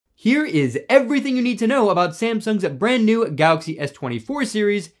Here is everything you need to know about Samsung's brand new Galaxy S24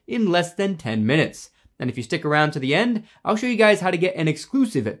 series in less than 10 minutes. And if you stick around to the end, I'll show you guys how to get an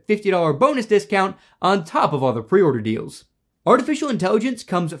exclusive $50 bonus discount on top of all the pre-order deals. Artificial intelligence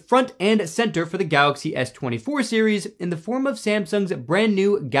comes front and center for the Galaxy S24 series in the form of Samsung's brand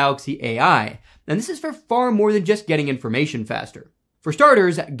new Galaxy AI. And this is for far more than just getting information faster. For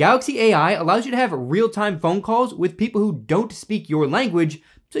starters, Galaxy AI allows you to have real-time phone calls with people who don't speak your language,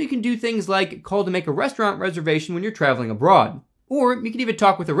 so you can do things like call to make a restaurant reservation when you're traveling abroad. Or you can even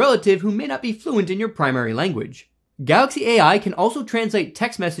talk with a relative who may not be fluent in your primary language. Galaxy AI can also translate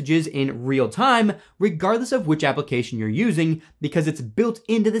text messages in real time, regardless of which application you're using, because it's built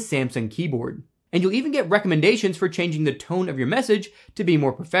into the Samsung keyboard. And you'll even get recommendations for changing the tone of your message to be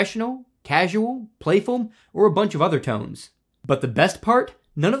more professional, casual, playful, or a bunch of other tones. But the best part?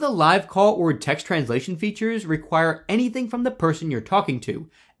 None of the live call or text translation features require anything from the person you're talking to.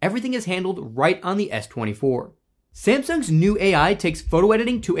 Everything is handled right on the S24. Samsung's new AI takes photo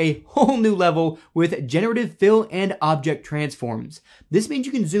editing to a whole new level with generative fill and object transforms. This means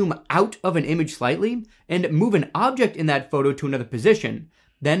you can zoom out of an image slightly and move an object in that photo to another position.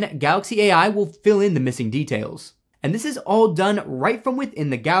 Then Galaxy AI will fill in the missing details. And this is all done right from within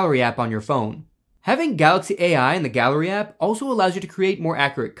the Gallery app on your phone. Having Galaxy AI in the Gallery app also allows you to create more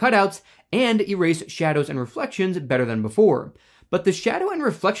accurate cutouts and erase shadows and reflections better than before. But the shadow and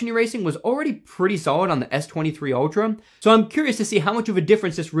reflection erasing was already pretty solid on the S23 Ultra, so I'm curious to see how much of a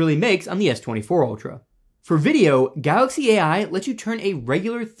difference this really makes on the S24 Ultra. For video, Galaxy AI lets you turn a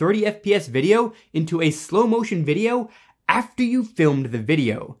regular 30 FPS video into a slow motion video after you filmed the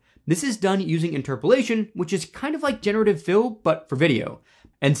video. This is done using interpolation, which is kind of like generative fill, but for video.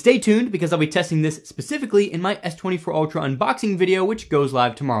 And stay tuned because I'll be testing this specifically in my S24 Ultra unboxing video, which goes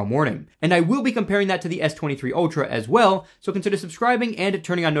live tomorrow morning. And I will be comparing that to the S23 Ultra as well, so consider subscribing and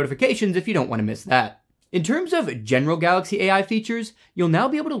turning on notifications if you don't want to miss that. In terms of general Galaxy AI features, you'll now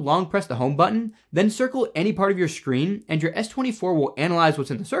be able to long press the home button, then circle any part of your screen, and your S24 will analyze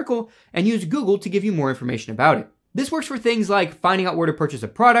what's in the circle and use Google to give you more information about it. This works for things like finding out where to purchase a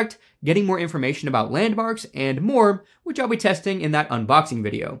product, getting more information about landmarks, and more, which I'll be testing in that unboxing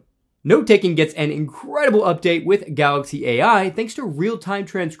video. Note-taking gets an incredible update with Galaxy AI thanks to real-time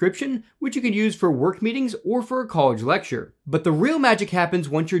transcription, which you can use for work meetings or for a college lecture. But the real magic happens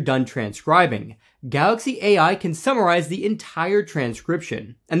once you're done transcribing. Galaxy AI can summarize the entire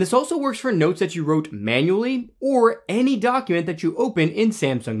transcription. And this also works for notes that you wrote manually or any document that you open in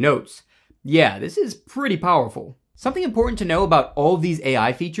Samsung Notes. Yeah, this is pretty powerful. Something important to know about all of these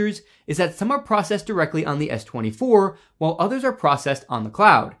AI features is that some are processed directly on the S24, while others are processed on the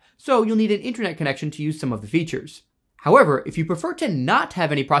cloud, so you'll need an internet connection to use some of the features. However, if you prefer to not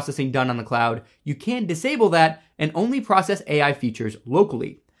have any processing done on the cloud, you can disable that and only process AI features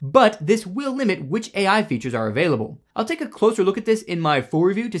locally. But this will limit which AI features are available. I'll take a closer look at this in my full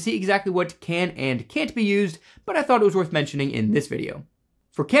review to see exactly what can and can't be used, but I thought it was worth mentioning in this video.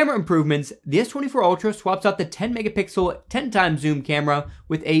 For camera improvements, the S24 Ultra swaps out the 10 megapixel 10x zoom camera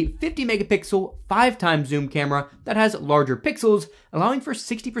with a 50 megapixel 5x zoom camera that has larger pixels, allowing for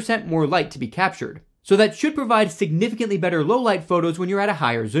 60% more light to be captured. So that should provide significantly better low light photos when you're at a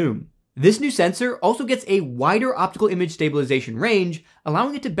higher zoom. This new sensor also gets a wider optical image stabilization range,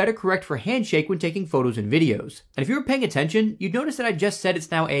 allowing it to better correct for handshake when taking photos and videos. And if you were paying attention, you'd notice that I just said it's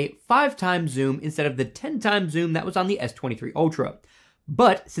now a 5x zoom instead of the 10x zoom that was on the S23 Ultra.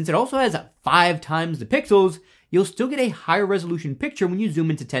 But since it also has 5 times the pixels, you'll still get a higher resolution picture when you zoom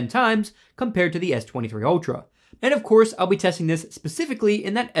into 10 times compared to the S23 Ultra. And of course, I'll be testing this specifically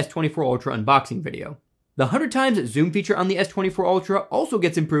in that S24 Ultra unboxing video. The 100 times zoom feature on the S24 Ultra also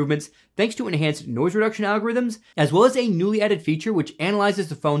gets improvements thanks to enhanced noise reduction algorithms, as well as a newly added feature which analyzes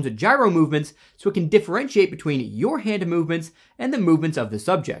the phone's gyro movements so it can differentiate between your hand movements and the movements of the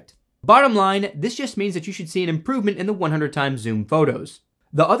subject. Bottom line, this just means that you should see an improvement in the 100 times zoom photos.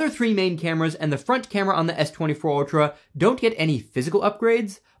 The other three main cameras and the front camera on the S24 Ultra don't get any physical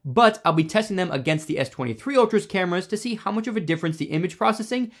upgrades, but I'll be testing them against the S23 Ultra's cameras to see how much of a difference the image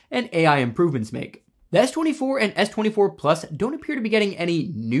processing and AI improvements make. The S24 and S24 Plus don't appear to be getting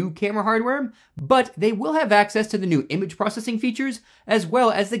any new camera hardware, but they will have access to the new image processing features as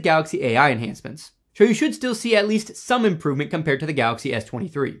well as the Galaxy AI enhancements. So you should still see at least some improvement compared to the Galaxy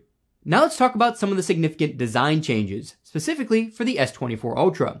S23. Now let's talk about some of the significant design changes, specifically for the S24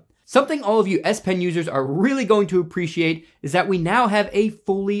 Ultra. Something all of you S Pen users are really going to appreciate is that we now have a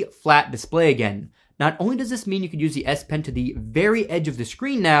fully flat display again. Not only does this mean you could use the S Pen to the very edge of the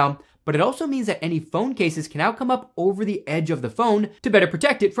screen now, but it also means that any phone cases can now come up over the edge of the phone to better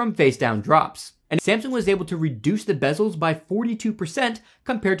protect it from face-down drops. And Samsung was able to reduce the bezels by 42%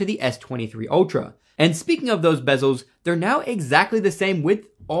 compared to the S23 Ultra. And speaking of those bezels, they're now exactly the same width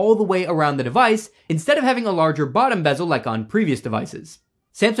all the way around the device, instead of having a larger bottom bezel like on previous devices.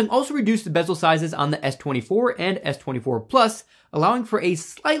 Samsung also reduced the bezel sizes on the S24 and S24 Plus, allowing for a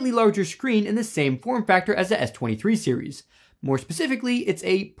slightly larger screen in the same form factor as the S23 series. More specifically, it's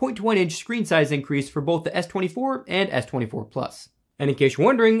a 0.1 inch screen size increase for both the S24 and S24 Plus. And in case you're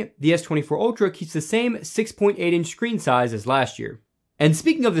wondering, the S24 Ultra keeps the same 6.8 inch screen size as last year. And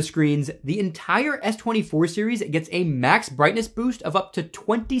speaking of the screens, the entire S24 series gets a max brightness boost of up to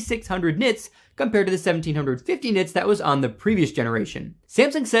 2600 nits compared to the 1750 nits that was on the previous generation.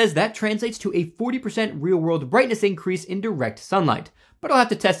 Samsung says that translates to a 40% real-world brightness increase in direct sunlight, but I'll have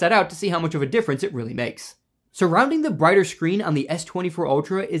to test that out to see how much of a difference it really makes. Surrounding the brighter screen on the S24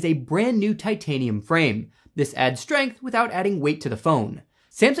 Ultra is a brand new titanium frame. This adds strength without adding weight to the phone.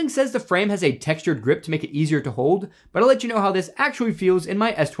 Samsung says the frame has a textured grip to make it easier to hold, but I'll let you know how this actually feels in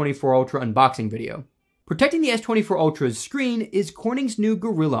my S24 Ultra unboxing video. Protecting the S24 Ultra's screen is Corning's new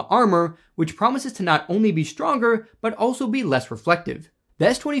Gorilla Armor, which promises to not only be stronger, but also be less reflective. The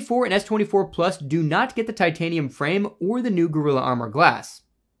S24 and S24 Plus do not get the titanium frame or the new Gorilla Armor glass.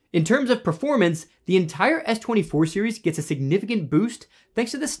 In terms of performance, the entire S24 series gets a significant boost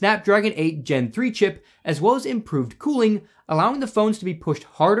thanks to the Snapdragon 8 Gen 3 chip, as well as improved cooling, allowing the phones to be pushed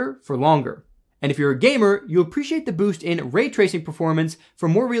harder for longer. And if you're a gamer, you'll appreciate the boost in ray tracing performance for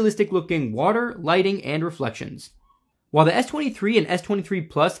more realistic looking water, lighting, and reflections. While the S23 and S23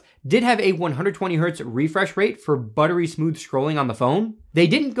 Plus did have a 120Hz refresh rate for buttery smooth scrolling on the phone, they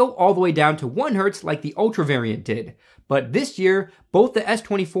didn't go all the way down to 1Hz like the Ultra variant did. But this year, both the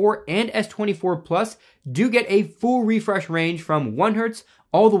S24 and S24 Plus do get a full refresh range from 1Hz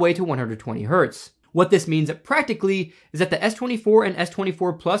all the way to 120Hz. What this means practically is that the S24 and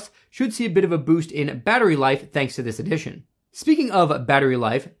S24 Plus should see a bit of a boost in battery life thanks to this addition. Speaking of battery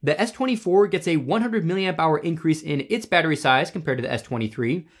life, the S24 gets a 100 mAh increase in its battery size compared to the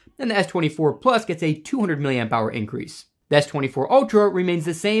S23, and the S24 Plus gets a 200 mAh increase. The S24 Ultra remains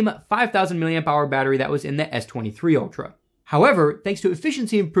the same 5000 mAh battery that was in the S23 Ultra. However, thanks to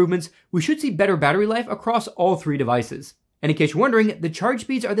efficiency improvements, we should see better battery life across all three devices. And in case you're wondering, the charge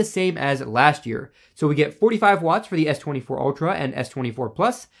speeds are the same as last year. So we get 45 watts for the S24 Ultra and S24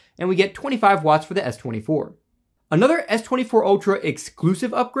 Plus, and we get 25 watts for the S24. Another S24 Ultra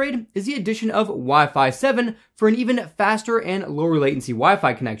exclusive upgrade is the addition of Wi-Fi 7 for an even faster and lower latency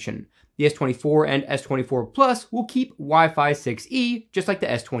Wi-Fi connection. The S24 and S24 Plus will keep Wi-Fi 6E, just like the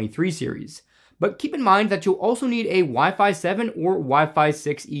S23 series. But keep in mind that you'll also need a Wi-Fi 7 or Wi-Fi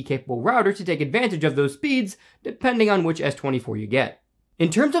 6E capable router to take advantage of those speeds, depending on which S24 you get. In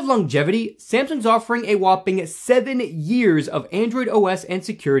terms of longevity, Samsung's offering a whopping 7 years of Android OS and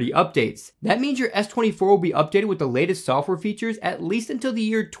security updates. That means your S24 will be updated with the latest software features at least until the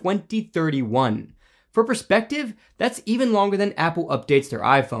year 2031. For perspective, that's even longer than Apple updates their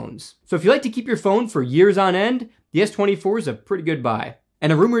iPhones. So if you like to keep your phone for years on end, the S24 is a pretty good buy.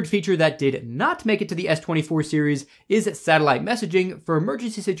 And a rumored feature that did not make it to the S24 series is satellite messaging for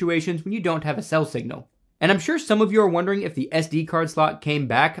emergency situations when you don't have a cell signal. And I'm sure some of you are wondering if the SD card slot came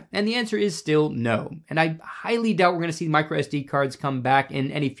back, and the answer is still no. And I highly doubt we're going to see micro SD cards come back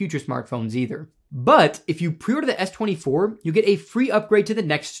in any future smartphones either. But if you pre-order the S24, you get a free upgrade to the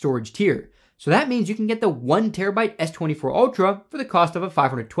next storage tier. So that means you can get the 1TB S24 Ultra for the cost of a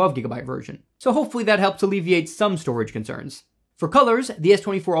 512GB version. So hopefully that helps alleviate some storage concerns. For colors, the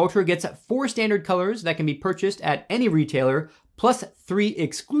S24 Ultra gets 4 standard colors that can be purchased at any retailer, plus 3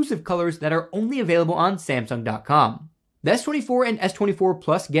 exclusive colors that are only available on Samsung.com. The S24 and S24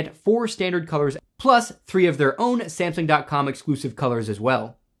 Plus get 4 standard colors, plus 3 of their own Samsung.com exclusive colors as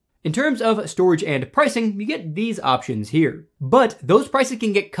well. In terms of storage and pricing, you get these options here. But those prices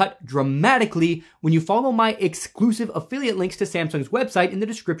can get cut dramatically when you follow my exclusive affiliate links to Samsung's website in the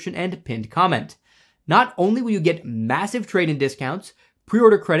description and pinned comment. Not only will you get massive trade-in discounts,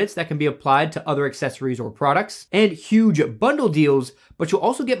 pre-order credits that can be applied to other accessories or products, and huge bundle deals, but you'll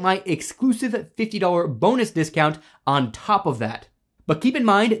also get my exclusive $50 bonus discount on top of that. But keep in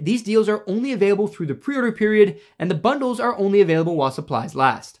mind, these deals are only available through the pre-order period, and the bundles are only available while supplies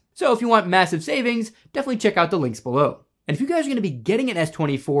last. So if you want massive savings, definitely check out the links below. And if you guys are going to be getting an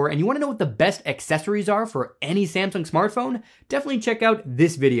S24 and you want to know what the best accessories are for any Samsung smartphone, definitely check out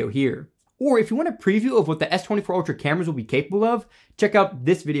this video here. Or if you want a preview of what the S24 Ultra cameras will be capable of, check out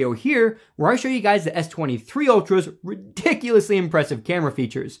this video here, where I show you guys the S23 Ultra's ridiculously impressive camera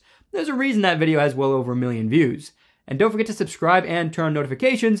features. There's a reason that video has well over 1 million views. And don't forget to subscribe and turn on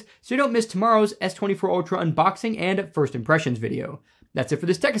notifications so you don't miss tomorrow's S24 Ultra unboxing and first impressions video. That's it for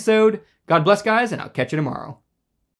this tech episode. God bless, guys, and I'll catch you tomorrow.